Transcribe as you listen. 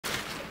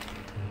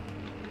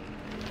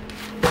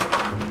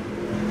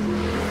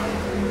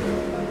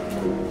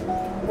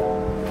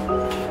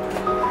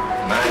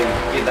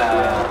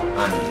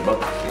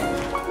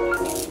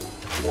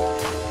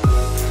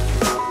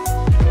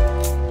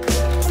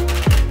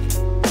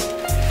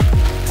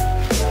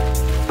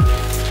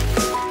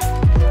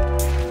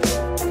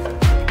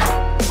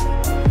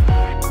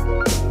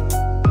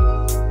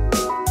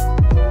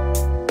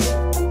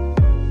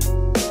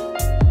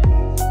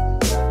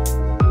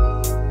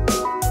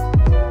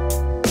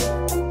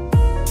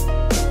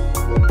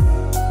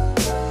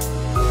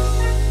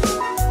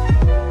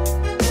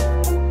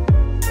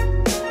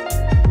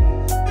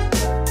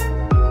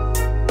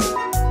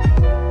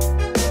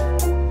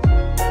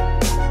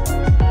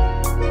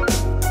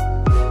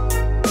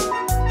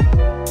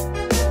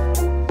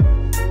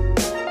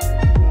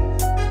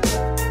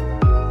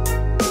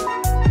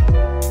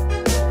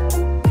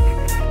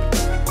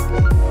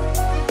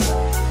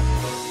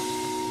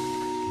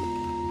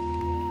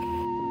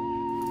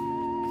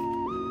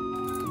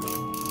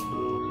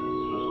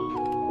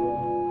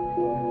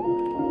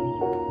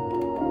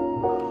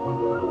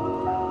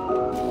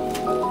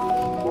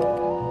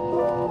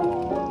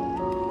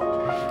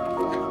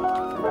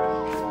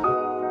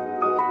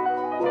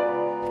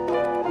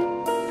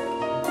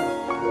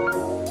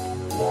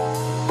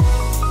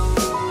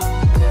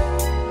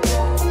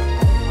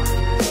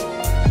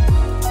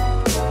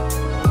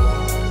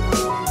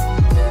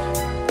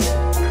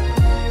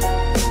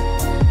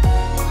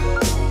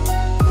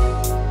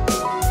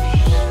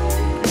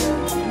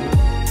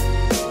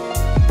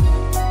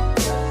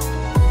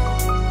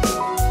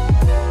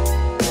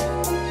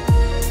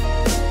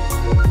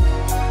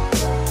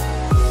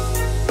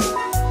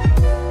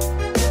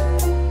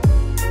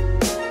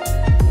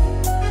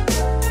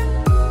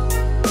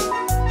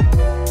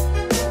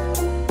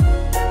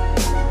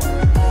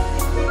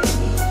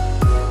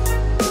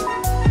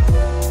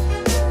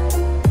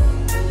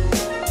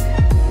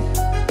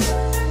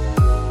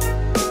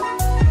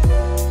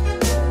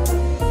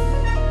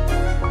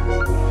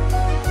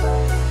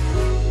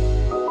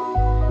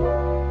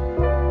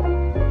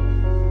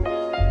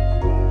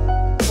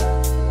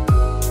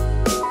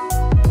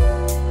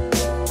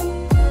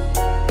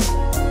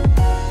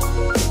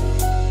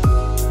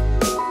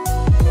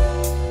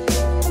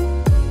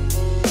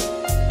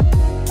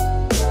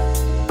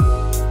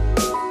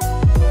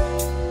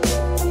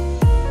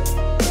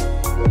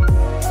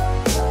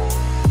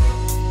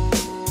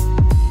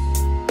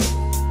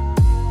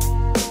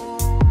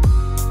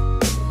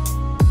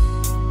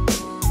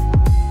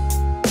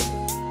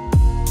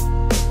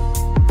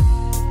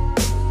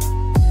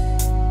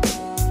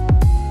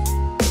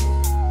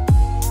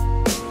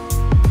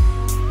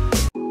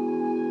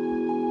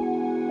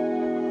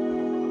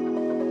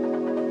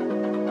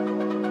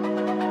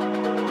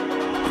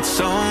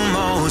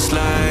almost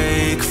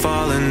like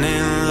falling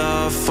in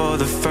love for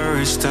the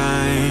first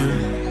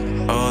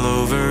time, all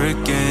over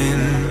again.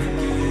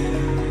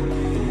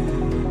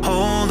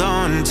 Hold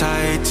on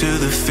tight to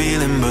the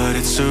feeling, but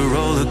it's a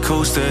roller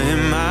coaster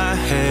in my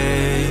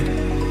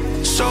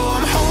head. So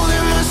I'm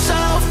holding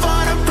myself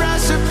on a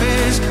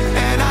precipice,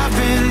 and I've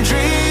been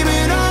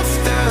dreaming off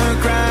the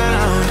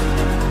ground.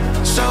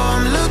 So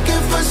I'm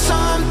looking for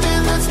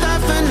something that's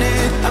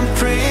definite. I'm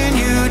praying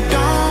you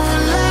don't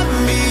let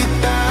me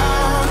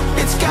down.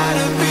 It's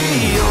gotta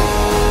be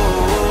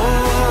all,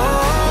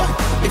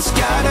 it's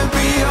gotta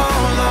be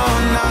all or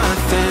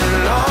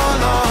nothing,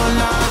 all or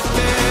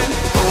nothing.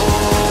 Oh,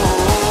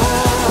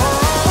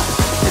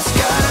 it's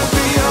gotta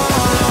be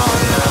all or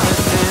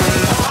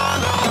nothing,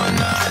 all or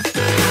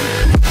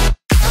nothing.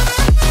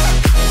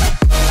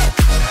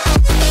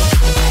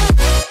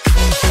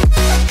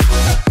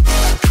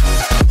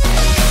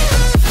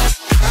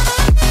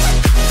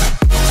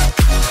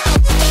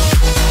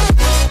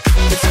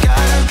 It's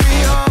gotta be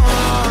all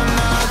or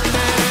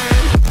nothing.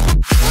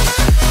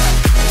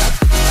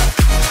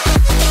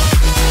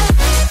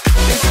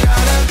 It's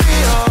gotta be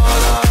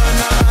all or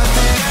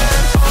nothing.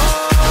 Oh,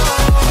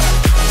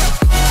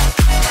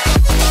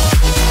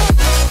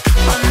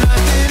 or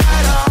nothing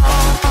at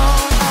all.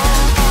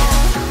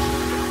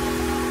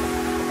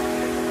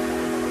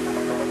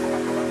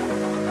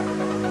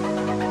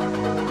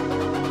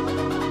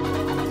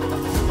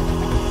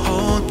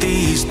 Hold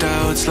these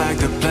doubts like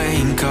they're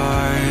playing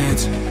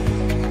cards,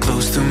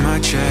 close to my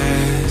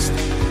chest.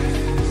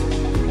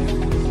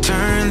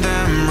 Turn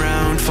them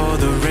round for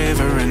the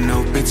river and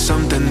hope it's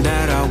something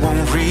that I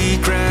won't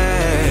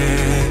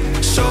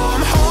regret. So I'm